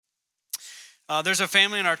There's a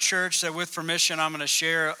family in our church that, with permission, I'm going to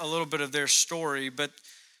share a little bit of their story, but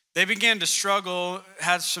they began to struggle,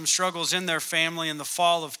 had some struggles in their family in the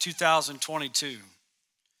fall of 2022.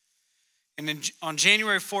 And on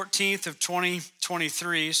January 14th of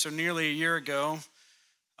 2023, so nearly a year ago,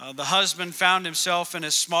 the husband found himself in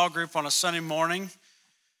his small group on a Sunday morning,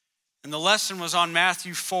 and the lesson was on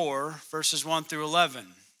Matthew 4, verses 1 through 11.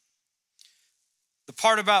 The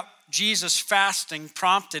part about Jesus fasting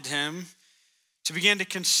prompted him to begin to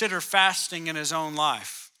consider fasting in his own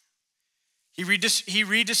life. He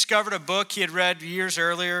rediscovered a book he had read years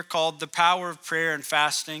earlier called The Power of Prayer and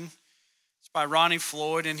Fasting. It's by Ronnie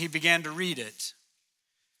Floyd, and he began to read it.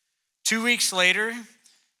 2 weeks later,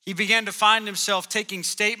 he began to find himself taking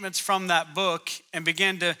statements from that book and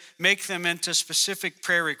began to make them into specific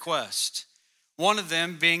prayer requests. One of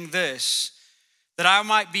them being this: that I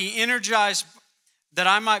might be energized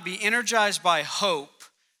by hope,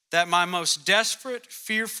 that my most desperate,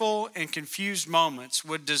 fearful, and confused moments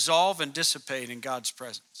would dissolve and dissipate in God's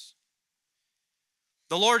presence.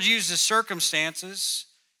 The Lord used his circumstances,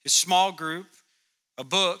 his small group, a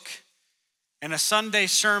book, and a Sunday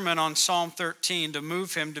sermon on Psalm 13 to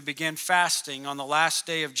move him to begin fasting on the last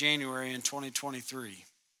day of January in 2023.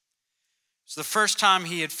 It's the first time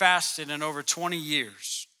he had fasted in over 20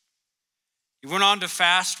 years. He went on to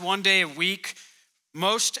fast one day a week,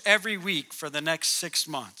 most every week for the next 6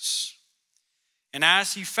 months. And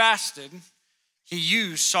as he fasted, he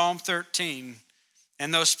used Psalm 13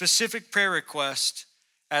 and those specific prayer requests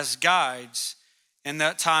as guides in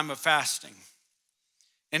that time of fasting.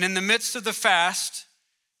 And in the midst of the fast,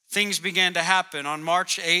 things began to happen. On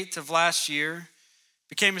March 8th of last year,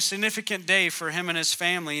 became a significant day for him and his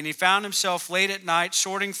family. And he found himself late at night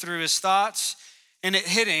sorting through his thoughts, and it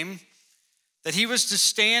hit him that he was to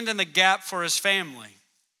stand in the gap for his family.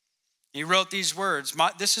 He wrote these words: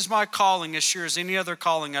 "This is my calling, as sure as any other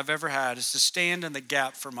calling I've ever had, is to stand in the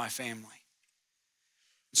gap for my family."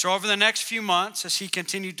 And so over the next few months, as he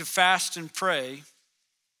continued to fast and pray,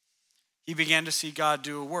 he began to see God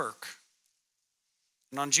do a work.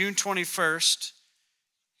 And on June 21st,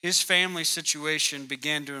 his family situation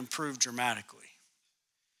began to improve dramatically.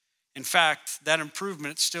 In fact, that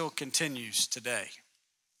improvement still continues today.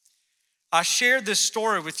 I shared this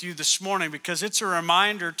story with you this morning because it's a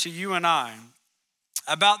reminder to you and I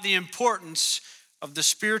about the importance of the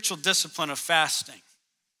spiritual discipline of fasting.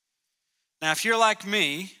 Now, if you're like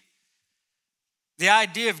me, the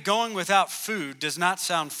idea of going without food does not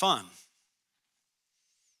sound fun.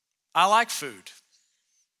 I like food.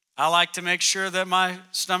 I like to make sure that my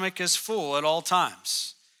stomach is full at all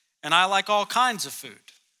times. And I like all kinds of food.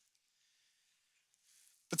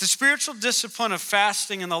 But the spiritual discipline of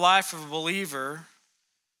fasting in the life of a believer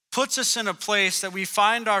puts us in a place that we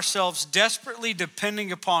find ourselves desperately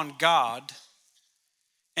depending upon God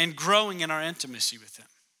and growing in our intimacy with him.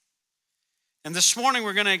 And this morning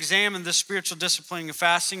we're going to examine this spiritual discipline of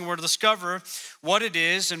fasting. We're to discover what it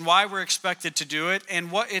is and why we're expected to do it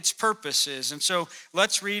and what its purpose is. And so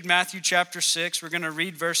let's read Matthew chapter 6. We're going to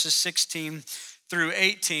read verses 16 through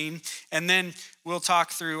 18, and then we'll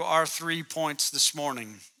talk through our 3 points this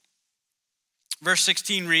morning. Verse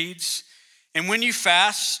 16 reads, "And when you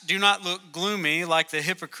fast, do not look gloomy like the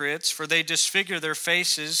hypocrites, for they disfigure their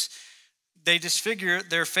faces. They disfigure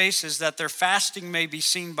their faces that their fasting may be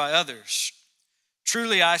seen by others.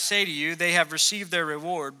 Truly I say to you, they have received their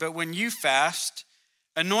reward. But when you fast,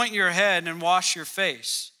 anoint your head and wash your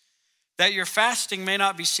face, that your fasting may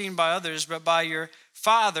not be seen by others, but by your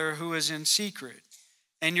Father who is in secret.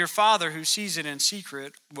 And your Father who sees it in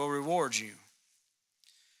secret will reward you."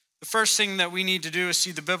 The first thing that we need to do is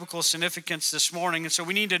see the biblical significance this morning. And so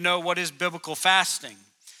we need to know what is biblical fasting.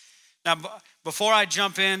 Now, before I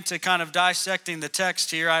jump into kind of dissecting the text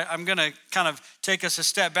here, I'm going to kind of take us a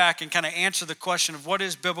step back and kind of answer the question of what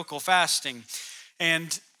is biblical fasting.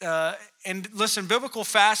 And listen, biblical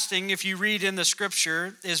fasting, if you read in the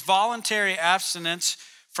scripture, is voluntary abstinence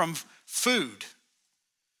from food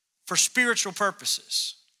for spiritual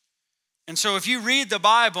purposes. And so if you read the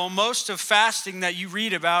Bible, most of fasting that you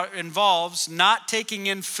read about involves not taking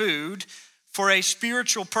in food for a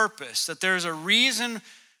spiritual purpose, that there's a reason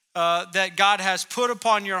that God has put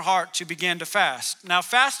upon your heart to begin to fast. Now,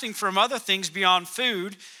 fasting from other things beyond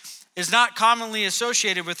food is not commonly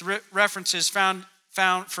associated with references found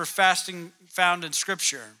for fasting found in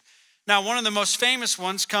Scripture. Now, one of the most famous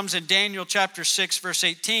ones comes in Daniel chapter 6, verse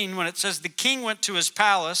 18, when it says, "The king went to his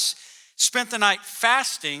palace, spent the night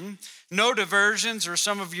fasting, no diversions," or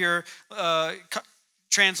some of your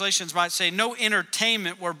translations might say, "no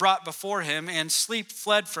entertainment were brought before him, and sleep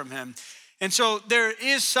fled from him." And so there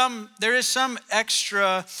is some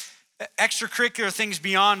extra extracurricular things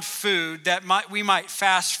beyond food that we might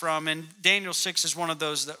fast from, and Daniel 6 is one of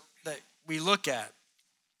those that we look at.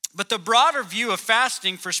 But the broader view of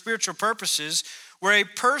fasting for spiritual purposes, where a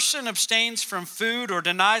person abstains from food or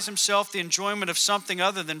denies himself the enjoyment of something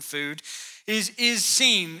other than food, is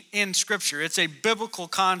seen in Scripture. It's a biblical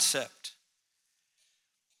concept.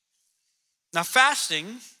 Now,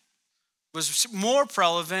 fasting was more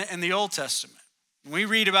prevalent in the Old Testament. When we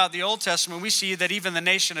read about the Old Testament, we see that even the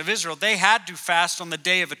nation of Israel, they had to fast on the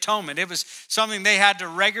Day of Atonement. It was something they had to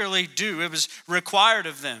regularly do. It was required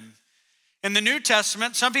of them. In the New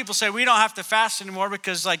Testament, some people say we don't have to fast anymore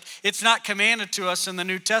because it's not commanded to us in the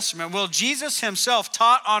New Testament. Well, Jesus himself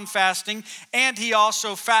taught on fasting, and he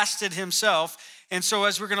also fasted himself. And so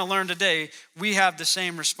as we're going to learn today, we have the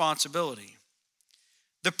same responsibility.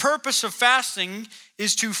 The purpose of fasting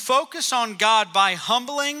is to focus on God by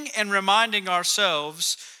humbling and reminding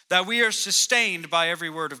ourselves that we are sustained by every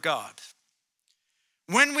word of God.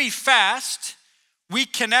 When we fast, we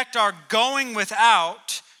connect our going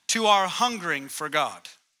without to our hungering for God.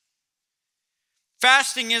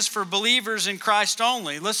 Fasting is for believers in Christ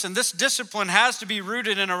only. Listen, this discipline has to be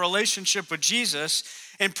rooted in a relationship with Jesus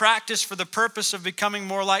and practiced for the purpose of becoming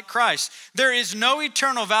more like Christ. There is no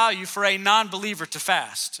eternal value for a non-believer to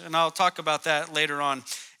fast, and I'll talk about that later on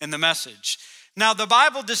in the message. Now, the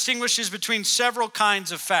Bible distinguishes between several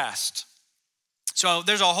kinds of fast. So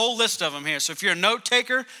there's a whole list of them here. So if you're a note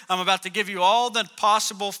taker, I'm about to give you all the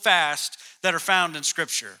possible fast that are found in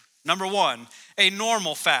Scripture. Number one, a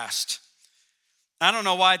normal fast. I don't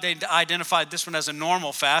know why they identified this one as a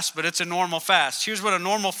normal fast, but it's a normal fast. Here's what a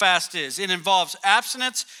normal fast is. It involves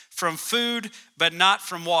abstinence from food, but not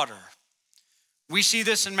from water. We see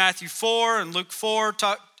this in Matthew 4 and Luke 4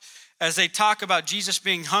 as they talk about Jesus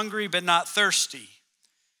being hungry but not thirsty.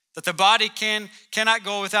 That the body cannot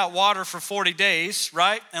go without water for 40 days,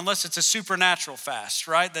 right? Unless it's a supernatural fast,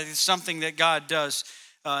 right? That is something that God does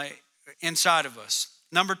inside of us.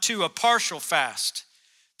 Number two, a partial fast.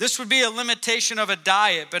 This would be a limitation of a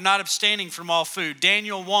diet, but not abstaining from all food.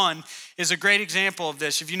 Daniel 1 is a great example of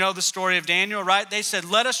this. If you know the story of Daniel, right? They said,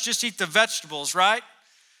 let us just eat the vegetables, right?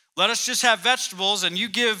 Let us just have vegetables, and you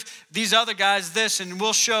give these other guys this, and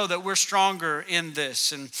we'll show that we're stronger in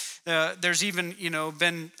this. And there's even,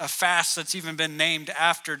 been a fast that's even been named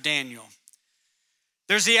after Daniel.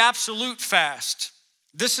 There's the absolute fast.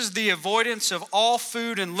 This is the avoidance of all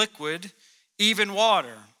food and liquid, even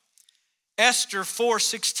water. Esther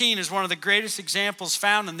 4:16 is one of the greatest examples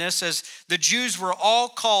found in this, as the Jews were all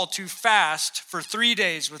called to fast for 3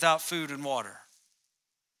 days without food and water.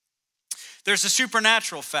 There's a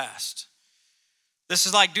supernatural fast. This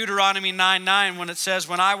is like Deuteronomy 9:9 when it says,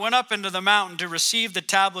 when I went up into the mountain to receive the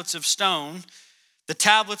tablets of stone, the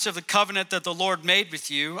tablets of the covenant that the Lord made with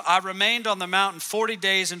you, I remained on the mountain 40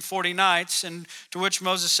 days and 40 nights, and to which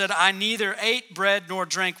Moses said, I neither ate bread nor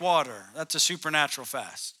drank water. That's a supernatural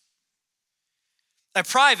fast. A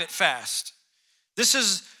private fast. This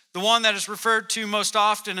is the one that is referred to most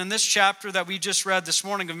often in this chapter that we just read this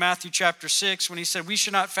morning of Matthew chapter 6, when he said we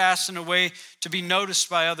should not fast in a way to be noticed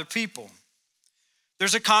by other people.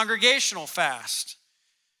 There's a congregational fast.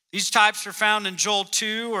 These types are found in Joel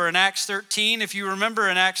 2 or in Acts 13. If you remember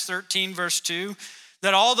in Acts 13 verse 2,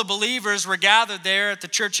 that all the believers were gathered there at the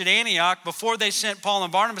church at Antioch before they sent Paul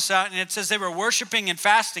and Barnabas out, and it says they were worshiping and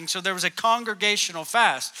fasting, so there was a congregational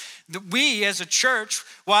fast. We as a church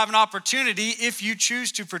will have an opportunity, if you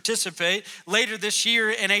choose to participate, later this year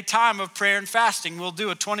in a time of prayer and fasting. We'll do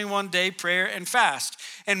a 21-day prayer and fast,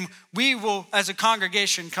 and we will as a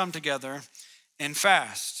congregation come together and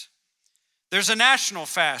fast. There's a national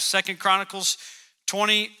fast. 2 Chronicles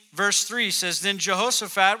 20 verse 3 says, then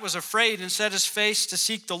Jehoshaphat was afraid and set his face to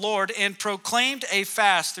seek the Lord and proclaimed a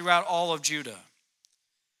fast throughout all of Judah.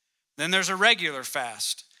 Then there's a regular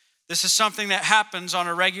fast. This is something that happens on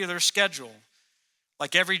a regular schedule.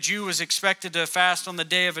 Like every Jew was expected to fast on the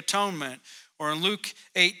Day of Atonement. Or in Luke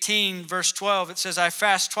 18 verse 12, it says, I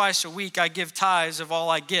fast twice a week, I give tithes of all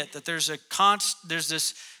I get. That there's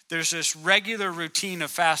this regular routine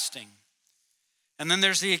of fasting. And then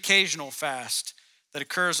there's the occasional fast that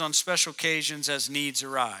occurs on special occasions as needs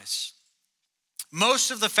arise. Most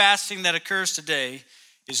of the fasting that occurs today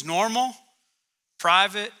is normal,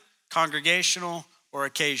 private, congregational, or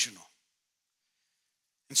occasional.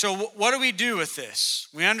 And so what do we do with this?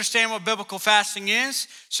 We understand what biblical fasting is.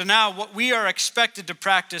 So now what we are expected to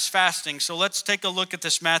practice fasting. So let's take a look at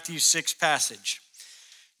this Matthew 6 passage.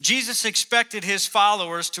 Jesus expected his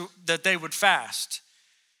followers that they would fast.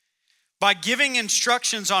 By giving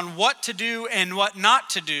instructions on what to do and what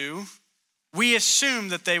not to do, we assume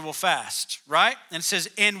that they will fast, right? And it says,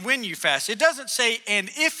 and when you fast. It doesn't say, and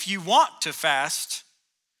if you want to fast.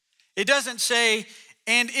 It doesn't say,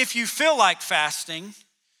 and if you feel like fasting.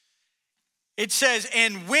 It says,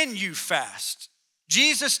 and when you fast.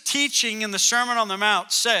 Jesus' teaching in the Sermon on the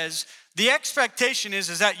Mount says, the expectation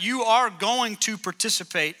is that you are going to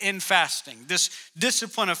participate in fasting, this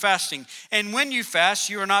discipline of fasting. And when you fast,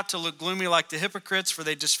 you are not to look gloomy like the hypocrites, for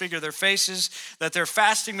they disfigure their faces, that their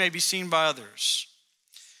fasting may be seen by others.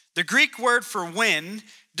 The Greek word for when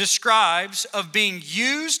describes of being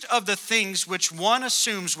used of the things which one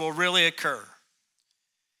assumes will really occur.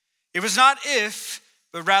 It was not if,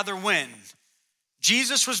 but rather when.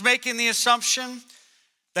 Jesus was making the assumption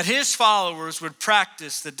that his followers would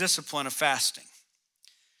practice the discipline of fasting.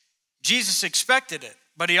 Jesus expected it,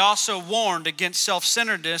 but he also warned against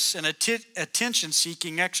self-centeredness and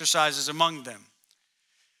attention-seeking exercises among them.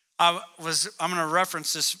 I'm going to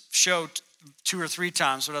reference this show 2 or 3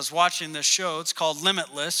 times, but I was watching this show. It's called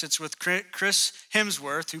Limitless. It's with Chris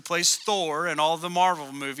Hemsworth, who plays Thor in all of the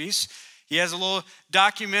Marvel movies. He has a little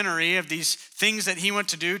documentary of these things that he went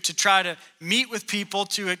to do to try to meet with people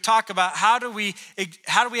to talk about how do we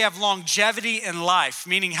have longevity in life,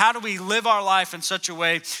 meaning how do we live our life in such a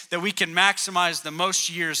way that we can maximize the most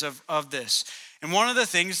years of this. And one of the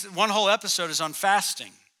things, one whole episode is on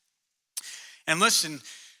fasting. And listen,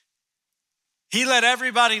 he let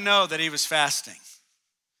everybody know that he was fasting.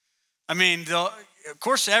 I mean, of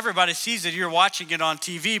course, everybody sees that you're watching it on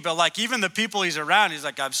TV, but like even the people he's around, he's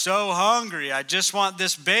like, I'm so hungry. I just want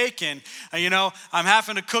this bacon. I'm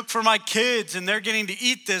having to cook for my kids and they're getting to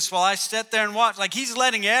eat this while I sit there and watch. Like he's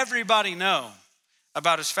letting everybody know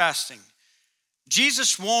about his fasting.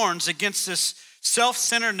 Jesus warns against this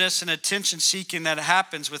self-centeredness and attention-seeking that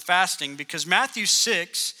happens with fasting because Matthew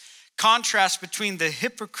 6 contrasts between the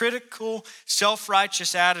hypocritical,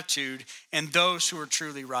 self-righteous attitude and those who are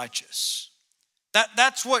truly righteous.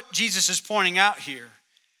 That's what Jesus is pointing out here.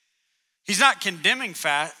 He's not condemning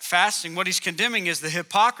fasting. What he's condemning is the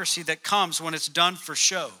hypocrisy that comes when it's done for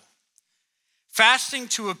show. Fasting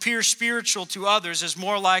to appear spiritual to others is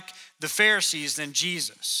more like the Pharisees than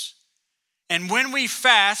Jesus. And when we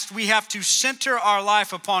fast, we have to center our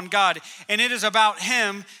life upon God, and it is about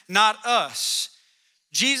him, not us.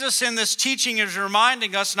 Jesus in this teaching is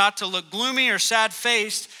reminding us not to look gloomy or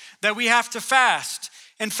sad-faced, that we have to fast.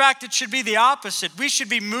 In fact, it should be the opposite. We should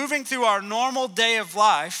be moving through our normal day of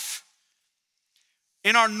life,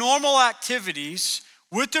 in our normal activities,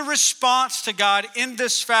 with the response to God in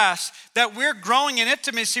this fast, that we're growing in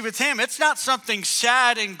intimacy with him. It's not something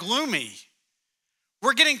sad and gloomy.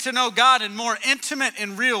 We're getting to know God in more intimate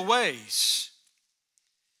and real ways.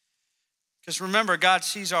 Because remember, God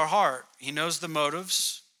sees our heart. He knows the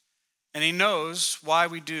motives, and he knows why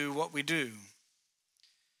we do what we do.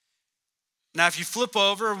 Now, if you flip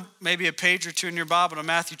over maybe a page or two in your Bible to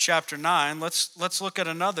Matthew chapter 9, let's look at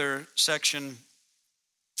another section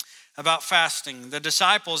about fasting. The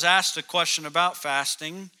disciples asked a question about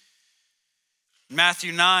fasting.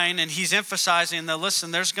 Matthew 9, and he's emphasizing that,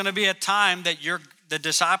 listen, there's going to be a time that the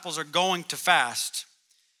disciples are going to fast.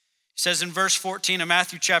 He says in verse 14 of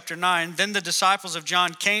Matthew chapter 9, then the disciples of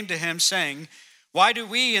John came to him saying, why do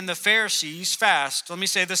we and the Pharisees fast? Let me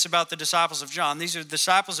say this about the disciples of John. These are the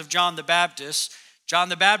disciples of John the Baptist. John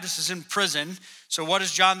the Baptist is in prison. So what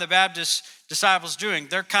is John the Baptist's disciples doing?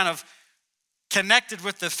 They're kind of connected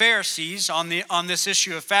with the Pharisees on this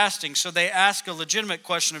issue of fasting. So they ask a legitimate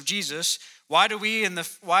question of Jesus. Why do we and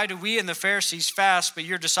the Pharisees fast, but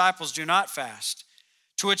your disciples do not fast?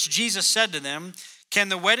 To which Jesus said to them, can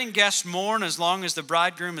the wedding guests mourn as long as the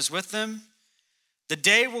bridegroom is with them? The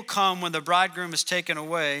day will come when the bridegroom is taken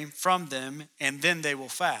away from them, and then they will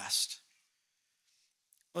fast.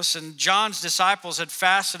 Listen, John's disciples had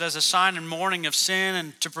fasted as a sign and mourning of sin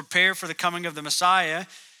and to prepare for the coming of the Messiah.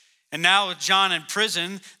 And now with John in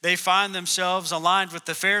prison, they find themselves aligned with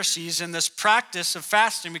the Pharisees in this practice of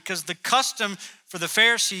fasting, because the custom for the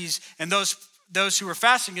Pharisees and those who were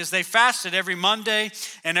fasting is they fasted every Monday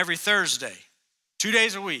and every Thursday, 2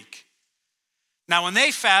 days a week. Now, when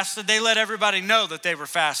they fasted, they let everybody know that they were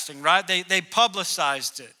fasting, right? They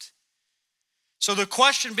publicized it. So the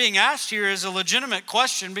question being asked here is a legitimate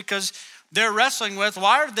question, because they're wrestling with,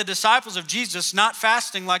 why are the disciples of Jesus not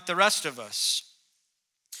fasting like the rest of us?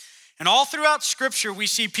 And all throughout Scripture, we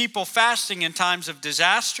see people fasting in times of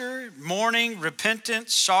disaster, mourning,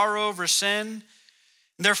 repentance, sorrow over sin.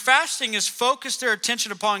 And their fasting has focused their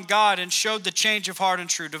attention upon God and showed the change of heart and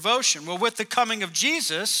true devotion. Well, with the coming of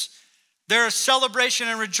Jesus, there is celebration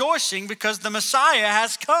and rejoicing because the Messiah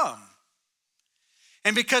has come.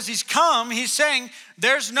 And because he's come, he's saying,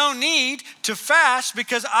 there's no need to fast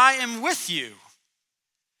because I am with you.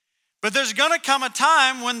 But there's going to come a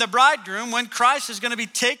time when the bridegroom, when Christ is going to be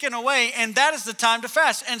taken away, and that is the time to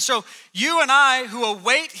fast. And so you and I who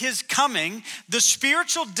await his coming, the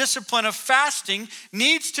spiritual discipline of fasting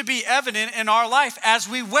needs to be evident in our life as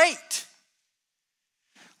we wait.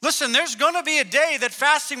 Listen, there's going to be a day that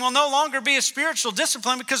fasting will no longer be a spiritual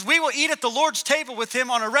discipline because we will eat at the Lord's table with him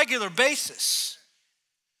on a regular basis.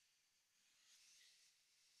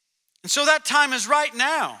 And so that time is right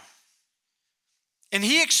now. And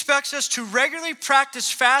he expects us to regularly practice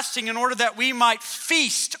fasting in order that we might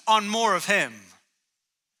feast on more of him.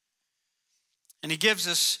 And he gave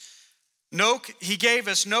us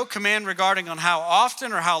no command regarding on how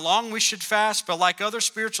often or how long we should fast, but like other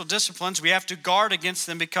spiritual disciplines, we have to guard against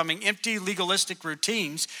them becoming empty, legalistic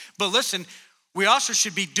routines. But listen, we also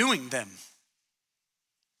should be doing them.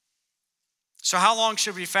 So how long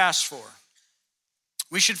should we fast for?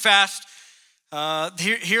 We should fast.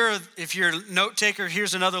 If you're a note taker,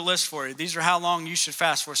 here's another list for you. These are how long you should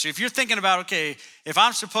fast for. So if you're thinking about, okay, if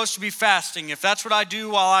I'm supposed to be fasting, if that's what I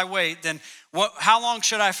do while I wait, then how long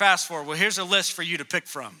should I fast for? Well, here's a list for you to pick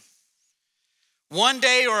from. 1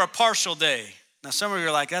 day or a partial day. Now, some of you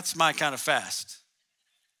are like, that's my kind of fast.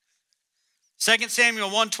 2 Samuel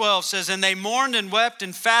 1:12 says, and they mourned and wept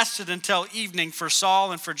and fasted until evening for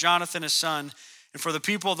Saul and for Jonathan his son, and for the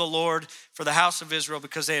people of the Lord, for the house of Israel,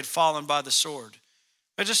 because they had fallen by the sword.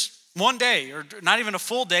 But just 1 day, or not even a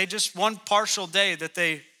full day, just one partial day that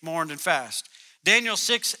they mourned and fast. Daniel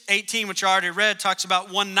 6:18, which I already read, talks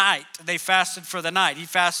about one night. They fasted for the night. He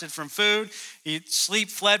fasted from food. Sleep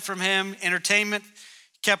fled from him. Entertainment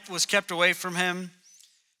was kept away from him.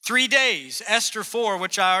 3 days. Esther 4,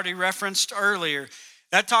 which I already referenced earlier,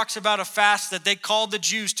 that talks about a fast that they called the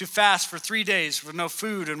Jews to fast for 3 days with no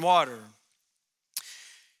food and water.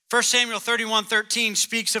 1 Samuel 31:13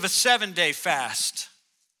 speaks of a 7-day fast.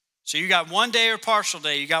 So you got 1 day or partial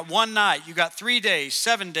day, you got one night, you got 3 days,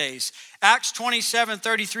 7 days. Acts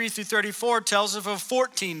 27:33 through 34 tells of a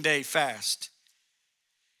 14-day fast.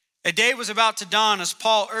 A day was about to dawn as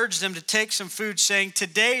Paul urged them to take some food, saying,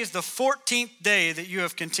 today is the 14th day that you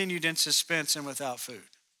have continued in suspense and without food.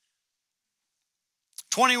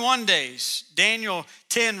 21 days. Daniel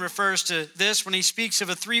 10 refers to this when he speaks of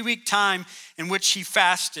a 3-week time in which he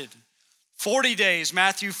fasted. 40 days.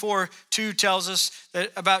 Matthew 4:2 tells us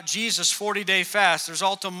that about Jesus' 40-day fast. There's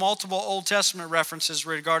also multiple Old Testament references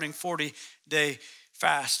regarding 40-day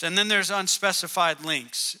fast. And then there's unspecified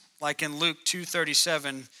lengths, like in Luke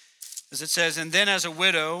 2:37, as it says, and then as a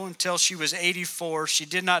widow, until she was 84, she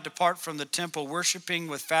did not depart from the temple, worshiping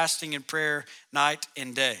with fasting and prayer night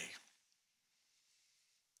and day.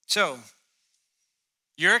 So,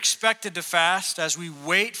 you're expected to fast as we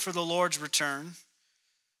wait for the Lord's return.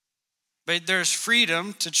 But there's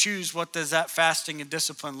freedom to choose what does that fasting and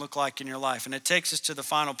discipline look like in your life. And it takes us to the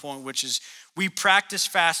final point, which is we practice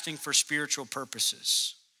fasting for spiritual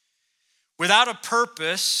purposes. Without a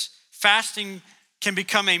purpose, fasting can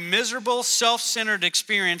become a miserable, self-centered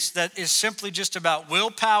experience that is simply just about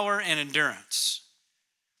willpower and endurance.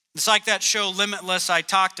 It's like that show Limitless I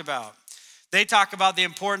talked about. They talk about the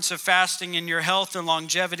importance of fasting in your health and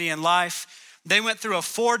longevity in life. They went through a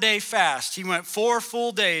 4-day fast. He went 4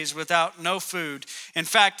 full days without no food. In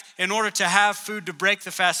fact, in order to have food to break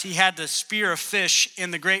the fast, he had to spear a fish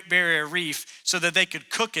in the Great Barrier Reef so that they could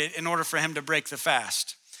cook it in order for him to break the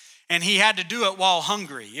fast. And he had to do it while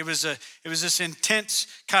hungry. It was this intense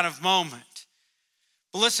kind of moment.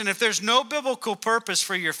 But listen, if there's no biblical purpose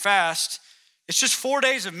for your fast, it's just 4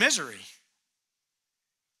 days of misery.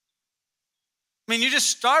 I mean, you're just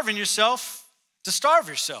starving yourself to starve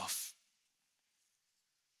yourself.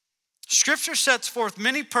 Scripture sets forth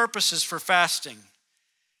many purposes for fasting,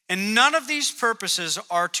 and none of these purposes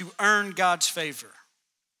are to earn God's favor.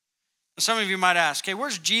 Some of you might ask, hey,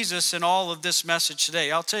 where's Jesus in all of this message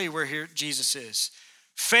today? I'll tell you where Jesus is.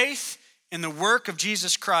 Faith in the work of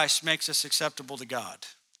Jesus Christ makes us acceptable to God.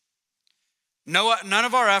 None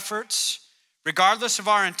of our efforts, regardless of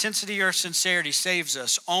our intensity or sincerity, saves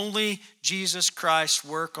us. Only Jesus Christ's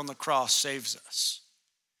work on the cross saves us.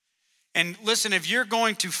 And listen, if you're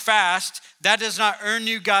going to fast, that does not earn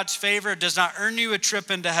you God's favor. It does not earn you a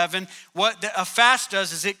trip into heaven. What a fast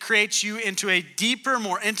does is it creates you into a deeper,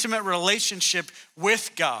 more intimate relationship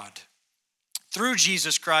with God through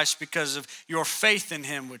Jesus Christ because of your faith in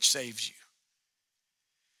him, which saves you.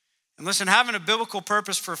 And listen, having a biblical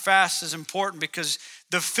purpose for fast is important because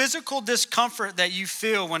the physical discomfort that you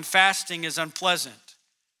feel when fasting is unpleasant.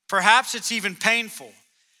 Perhaps it's even painful.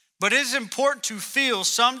 But it is important to feel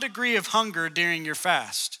some degree of hunger during your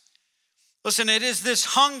fast. Listen, it is this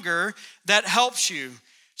hunger that helps you,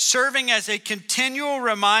 serving as a continual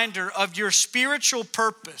reminder of your spiritual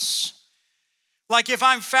purpose. Like if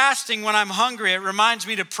I'm fasting when I'm hungry, it reminds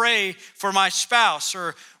me to pray for my spouse,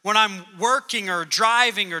 or when I'm working or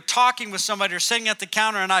driving or talking with somebody or sitting at the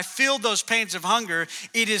counter and I feel those pains of hunger,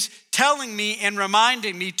 it is telling me and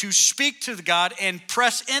reminding me to speak to God and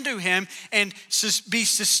press into him and be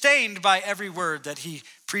sustained by every word that he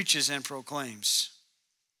preaches and proclaims.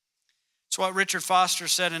 It's what Richard Foster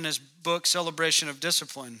said in his book, Celebration of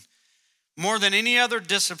Discipline. More than any other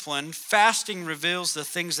discipline, fasting reveals the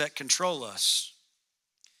things that control us.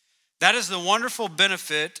 That is the wonderful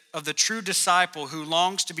benefit of the true disciple who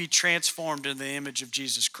longs to be transformed in the image of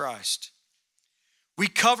Jesus Christ. We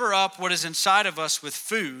cover up what is inside of us with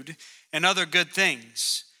food and other good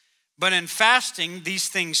things. But in fasting, these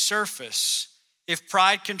things surface. If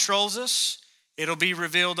pride controls us, it'll be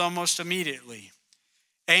revealed almost immediately.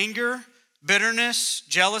 Anger, bitterness,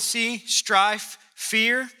 jealousy, strife,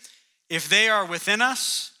 fear, if they are within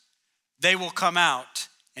us, they will come out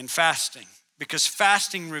in fasting. Because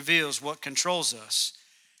fasting reveals what controls us.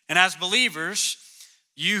 And as believers,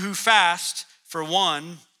 you who fast for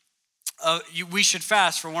one, we should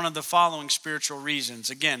fast for one of the following spiritual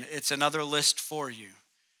reasons. Again, it's another list for you.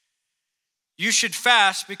 You should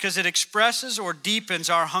fast because it expresses or deepens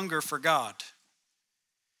our hunger for God.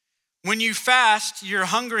 When you fast, you're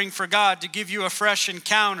hungering for God to give you a fresh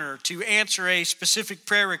encounter, to answer a specific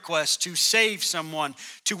prayer request, to save someone,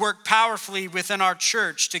 to work powerfully within our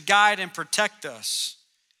church, to guide and protect us.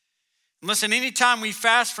 And listen, anytime we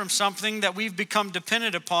fast from something that we've become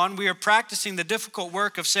dependent upon, we are practicing the difficult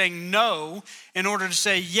work of saying no in order to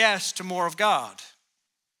say yes to more of God.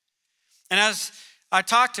 And as I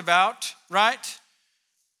talked about, right?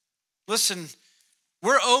 Listen,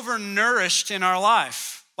 we're overnourished in our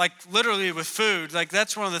life. Like literally with food, like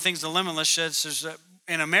that's one of the things the Limitless says is that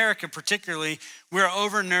in America particularly, we're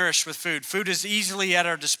overnourished with food. Food is easily at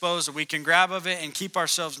our disposal. We can grab of it and keep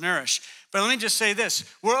ourselves nourished. But let me just say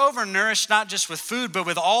this, we're overnourished not just with food, but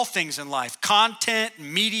with all things in life, content,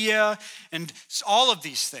 media, and all of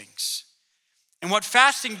these things. And what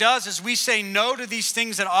fasting does is we say no to these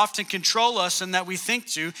things that often control us and that we think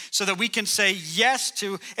to, so that we can say yes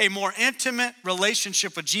to a more intimate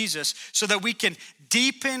relationship with Jesus, so that we can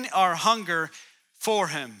deepen our hunger for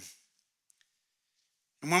him.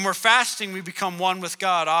 And when we're fasting, we become one with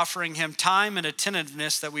God, offering him time and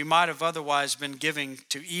attentiveness that we might have otherwise been giving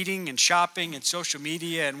to eating and shopping and social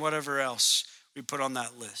media and whatever else we put on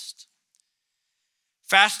that list.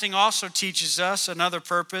 Fasting also teaches us another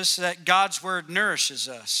purpose, that God's word nourishes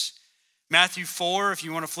us. Matthew 4, if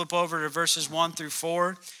you want to flip over to verses 1 through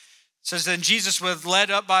 4, it says, then Jesus was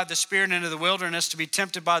led up by the Spirit into the wilderness to be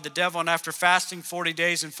tempted by the devil, and after fasting 40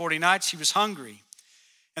 days and 40 nights, he was hungry.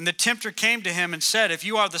 And the tempter came to him and said, if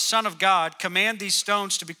you are the Son of God, command these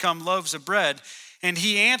stones to become loaves of bread. And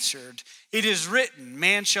he answered, it is written,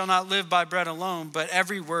 man shall not live by bread alone, but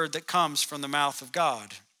every word that comes from the mouth of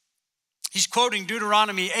God. He's quoting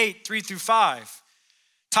Deuteronomy 8, 3 through 5.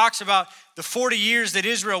 Talks about the 40 years that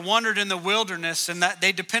Israel wandered in the wilderness and that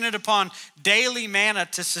they depended upon daily manna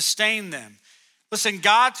to sustain them. Listen,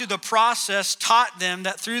 God through the process taught them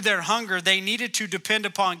that through their hunger, they needed to depend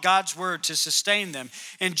upon God's word to sustain them.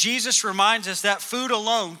 And Jesus reminds us that food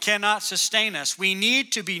alone cannot sustain us. We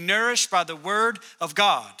need to be nourished by the word of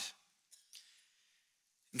God.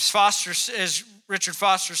 As Richard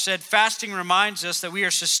Foster said, fasting reminds us that we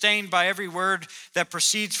are sustained by every word that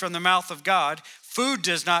proceeds from the mouth of God. Food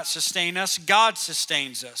does not sustain us, God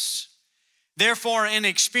sustains us. Therefore, in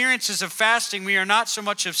experiences of fasting, we are not so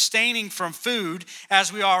much abstaining from food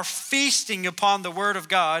as we are feasting upon the word of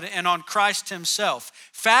God and on Christ himself.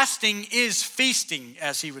 Fasting is feasting,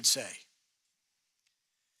 as he would say.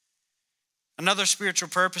 Another spiritual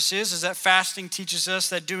purpose is that fasting teaches us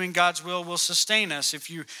that doing God's will sustain us. If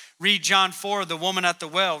you read John 4, the woman at the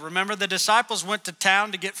well, remember the disciples went to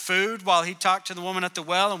town to get food while he talked to the woman at the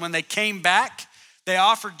well, and when they came back, they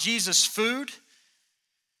offered Jesus food,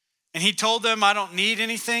 and he told them, I don't need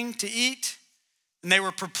anything to eat. And they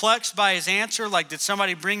were perplexed by his answer, like, did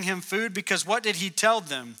somebody bring him food? Because what did he tell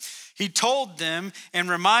them? He told them and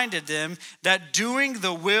reminded them that doing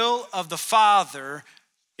the will of the Father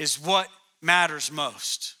is what matters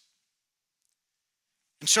most.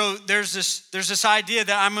 And so there's this idea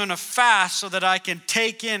that I'm going to fast so that I can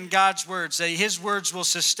take in God's words, that his words will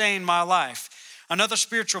sustain my life. Another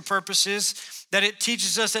spiritual purpose is that it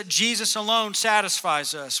teaches us that Jesus alone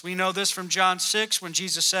satisfies us. We know this from John 6 when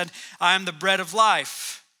Jesus said, I am the bread of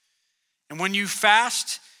life. And when you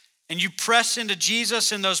fast and you press into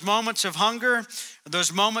Jesus in those moments of hunger,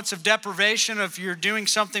 those moments of deprivation, if you're doing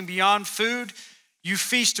something beyond food, you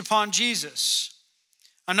feast upon Jesus.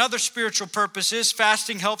 Another spiritual purpose is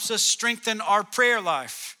fasting helps us strengthen our prayer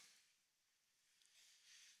life.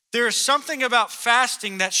 There is something about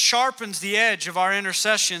fasting that sharpens the edge of our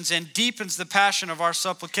intercessions and deepens the passion of our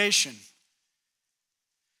supplication.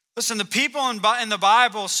 Listen, the people in the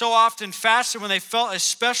Bible so often fasted when they felt a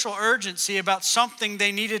special urgency about something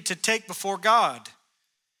they needed to take before God.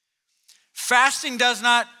 Fasting does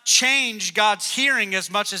not change God's hearing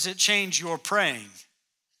as much as it changes your praying.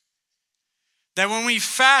 That when we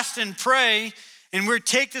fast and pray and we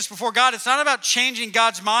take this before God, it's not about changing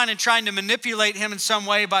God's mind and trying to manipulate him in some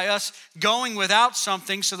way by us going without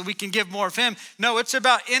something so that we can give more of him. No, it's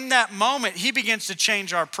about in that moment, he begins to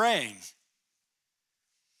change our praying.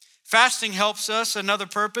 Fasting helps us, another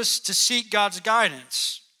purpose, to seek God's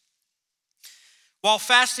guidance. While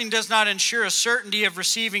fasting does not ensure a certainty of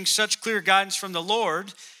receiving such clear guidance from the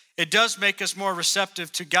Lord, it does make us more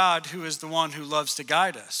receptive to God, who is the one who loves to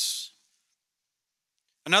guide us.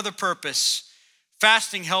 Another purpose,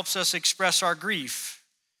 fasting helps us express our grief.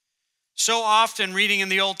 So often, reading in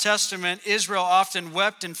the Old Testament, Israel often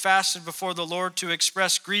wept and fasted before the Lord to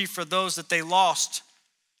express grief for those that they lost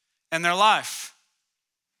in their life.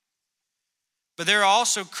 But there are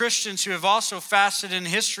also Christians who have also fasted in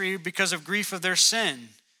history because of grief of their sin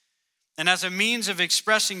and as a means of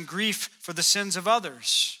expressing grief for the sins of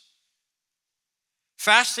others.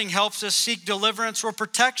 Fasting helps us seek deliverance or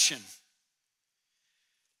protection.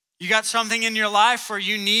 You got something in your life where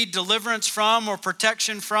you need deliverance from or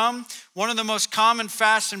protection from. One of the most common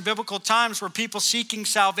fasts in biblical times were people seeking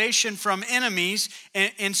salvation from enemies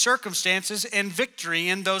in circumstances and victory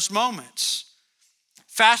in those moments.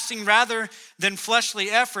 Fasting rather than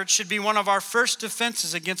fleshly effort should be one of our first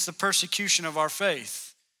defenses against the persecution of our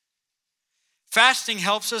faith. Fasting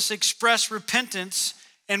helps us express repentance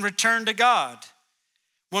and return to God.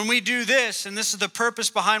 When we do this, and this is the purpose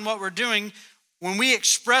behind what we're doing, when we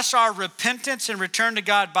express our repentance and return to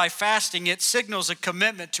God by fasting, it signals a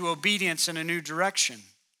commitment to obedience in a new direction.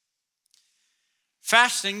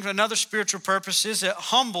 Fasting, another spiritual purpose, is it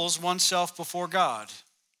humbles oneself before God.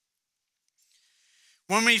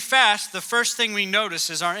 When we fast, the first thing we notice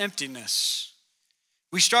is our emptiness.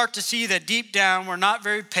 We start to see that deep down we're not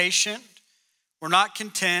very patient, we're not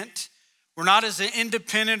content, we're not as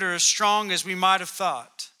independent or as strong as we might have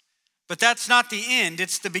thought. But that's not the end,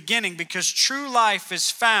 it's the beginning, because true life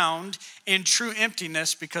is found in true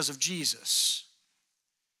emptiness because of Jesus.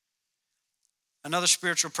 Another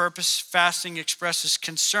spiritual purpose, fasting expresses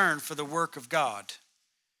concern for the work of God.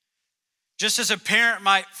 Just as a parent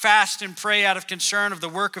might fast and pray out of concern of the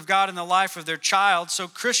work of God in the life of their child, so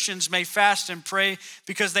Christians may fast and pray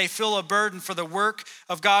because they feel a burden for the work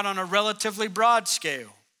of God on a relatively broad scale.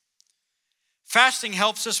 Fasting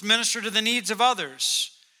helps us minister to the needs of others.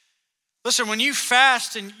 Listen, when you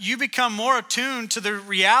fast and you become more attuned to the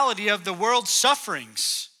reality of the world's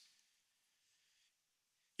sufferings.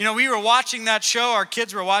 You know, we were watching that show, our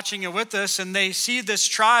kids were watching it with us, and they see this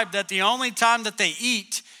tribe that the only time that they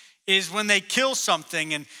eat is when they kill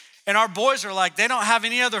something. And our boys are like, they don't have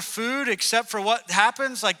any other food except for what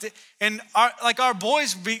happens. Our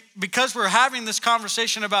boys, because we're having this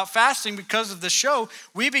conversation about fasting because of the show,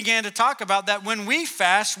 we began to talk about that when we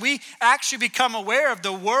fast, we actually become aware of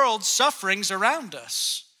the world's sufferings around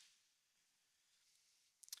us.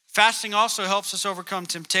 Fasting also helps us overcome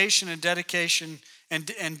temptation and dedication,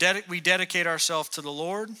 we dedicate ourselves to the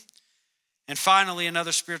Lord. And finally,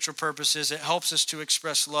 another spiritual purpose is it helps us to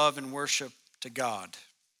express love and worship to God.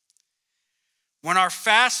 When our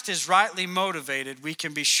fast is rightly motivated, we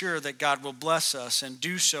can be sure that God will bless us and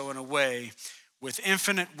do so in a way with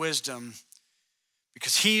infinite wisdom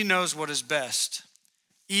because he knows what is best,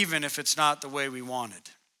 even if it's not the way we wanted.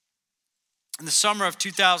 In the summer of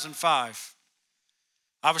 2005,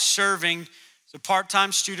 I was serving as a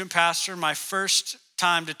part-time student pastor, my first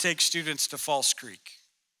time to take students to Falls Creek.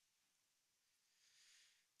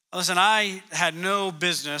 Listen, I had no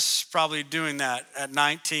business probably doing that at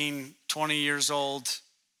 19, 20 years old.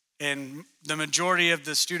 And the majority of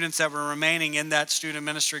the students that were remaining in that student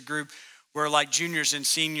ministry group were like juniors and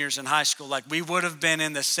seniors in high school. Like we would have been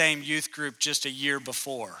in the same youth group just a year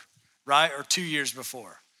before, right? Or 2 years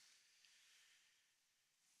before.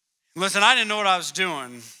 Listen, I didn't know what I was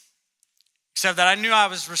doing, except that I knew I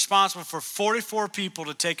was responsible for 44 people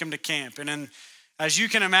to take them to camp. And as you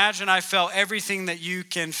can imagine, I felt everything that you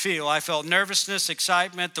can feel. I felt nervousness,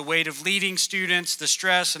 excitement, the weight of leading students, the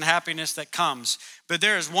stress and happiness that comes. But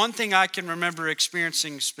there is one thing I can remember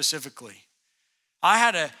experiencing specifically. I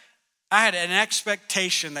had I had an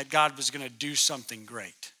expectation that God was going to do something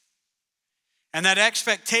great. And that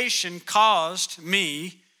expectation caused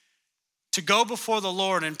me to go before the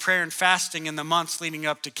Lord in prayer and fasting in the months leading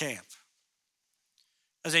up to camp.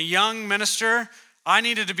 As a young minister, I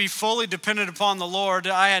needed to be fully dependent upon the Lord.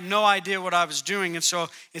 I had no idea what I was doing. And so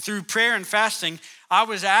through prayer and fasting, I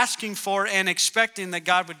was asking for and expecting that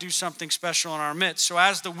God would do something special in our midst. So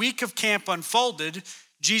as the week of camp unfolded,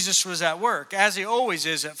 Jesus was at work, as he always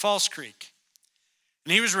is at Falls Creek.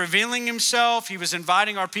 And he was revealing himself. He was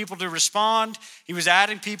inviting our people to respond. He was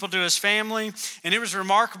adding people to his family. And it was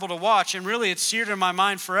remarkable to watch. And really, it's seared in my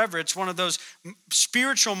mind forever. It's one of those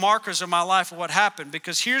spiritual markers of my life of what happened.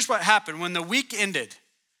 Because here's what happened. When the week ended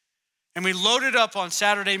and we loaded up on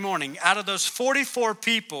Saturday morning, out of those 44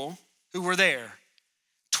 people who were there,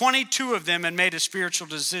 22 of them had made a spiritual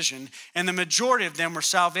decision. And the majority of them were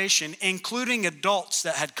salvation, including adults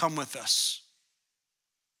that had come with us.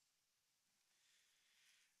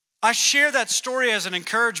 I share that story as an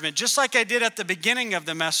encouragement, just like I did at the beginning of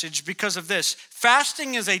the message, because of this.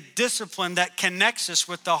 Fasting is a discipline that connects us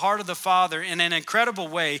with the heart of the Father in an incredible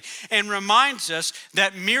way and reminds us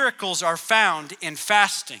that miracles are found in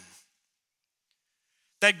fasting.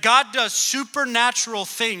 That God does supernatural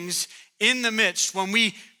things in the midst when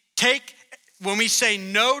we say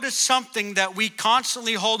no to something that we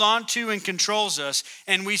constantly hold on to and controls us,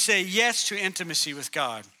 and we say yes to intimacy with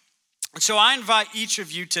God. And so I invite each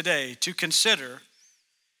of you today to consider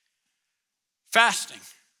fasting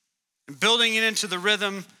and building it into the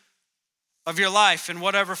rhythm of your life in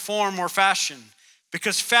whatever form or fashion.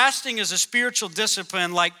 Because fasting is a spiritual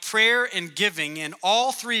discipline like prayer and giving, and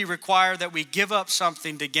all three require that we give up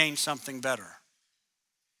something to gain something better.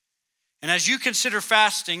 And as you consider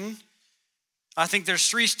fasting, I think there's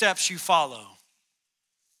 3 steps you follow.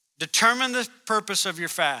 Determine the purpose of your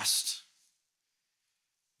fast.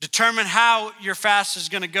 Determine how your fast is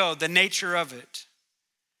going to go, the nature of it.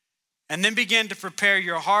 And then begin to prepare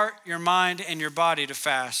your heart, your mind, and your body to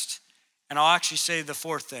fast. And I'll actually say the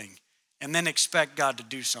 4th thing. And then expect God to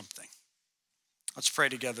do something. Let's pray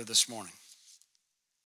together this morning.